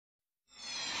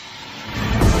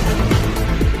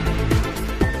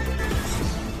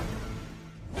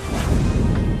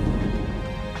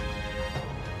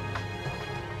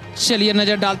चलिए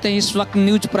नजर डालते हैं इस वक्त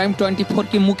न्यूज प्राइम 24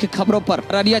 की मुख्य खबरों पर।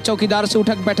 अररिया चौकीदार से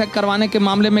उठक बैठक करवाने के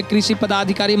मामले में कृषि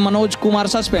पदाधिकारी मनोज कुमार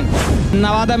सस्पेंड।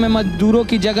 नवादा में मजदूरों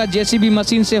की जगह जेसीबी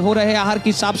मशीन से हो रहे आहार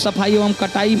की साफ सफाई एवं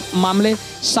कटाई मामले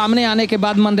सामने आने के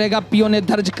बाद मनरेगा पीओ ने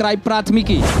दर्ज कराई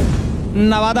प्राथमिकी।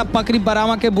 नवादा पकरी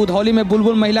बरावा के बुधौली में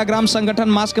बुलबुल महिला ग्राम संगठन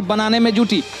मास्क बनाने में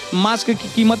जुटी। मास्क की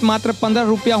कीमत मात्र 15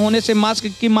 रुपया होने से मास्क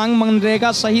की मांग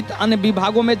मनरेगा सहित अन्य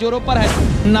विभागों में जोरों पर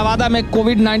है। नवादा में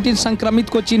कोविड-19 संक्रमित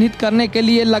को चिन्हित करने के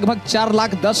लिए लगभग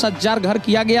 4,10,000 घर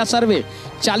किया गया सर्वे।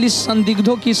 40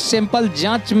 संदिग्धों की सैंपल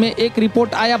जांच में एक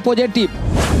रिपोर्ट आया पॉजिटिव।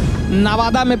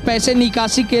 नवादा में पैसे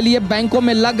निकासी के लिए बैंकों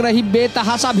में लग रही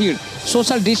बेतहाशा भीड़।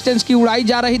 सोशल डिस्टेंस की उड़ाई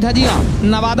जा रही धज्जियां।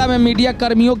 नवादा में मीडिया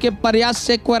कर्मियों के प्रयास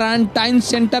से क्वारंटाइन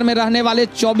सेंटर में रहने वाले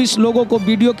 24 लोगों को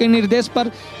वीडियो के निर्देश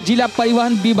पर जिला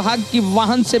परिवहन विभाग की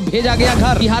वाहन से भेजा गया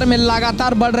घर। बिहार में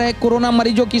लगातार बढ़ रहे कोरोना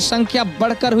मरीजों की संख्या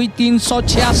बढ़कर हुई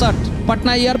 366।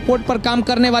 पटना एयरपोर्ट पर काम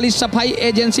करने वाली सफाई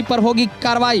एजेंसी पर होगी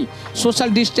कार्रवाई। सोशल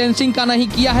डिस्टेंसिंग का नहीं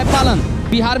किया है पालन।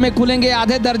 बिहार में खुलेंगे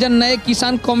आधे दर्जन नए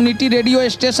किसान कम्युनिटी रेडियो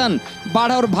स्टेशन।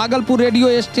 बाढ़ और भागलपुर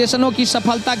रेडियो स्टेशनों की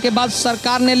सफलता के बाद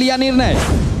सरकार ने लिया निर्णय।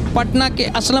 पटना के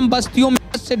असलम बस्तियों में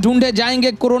से ढूंढे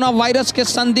जाएंगे कोरोना वायरस के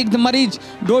संदिग्ध मरीज।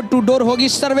 डोर टू डोर होगी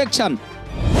सर्वेक्षण।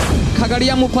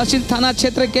 खगड़िया मुफस्सिल थाना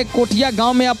क्षेत्र के कोठिया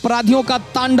गांव में अपराधियों का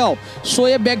तांडव।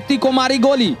 सोए व्यक्ति को मारी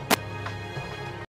गोली।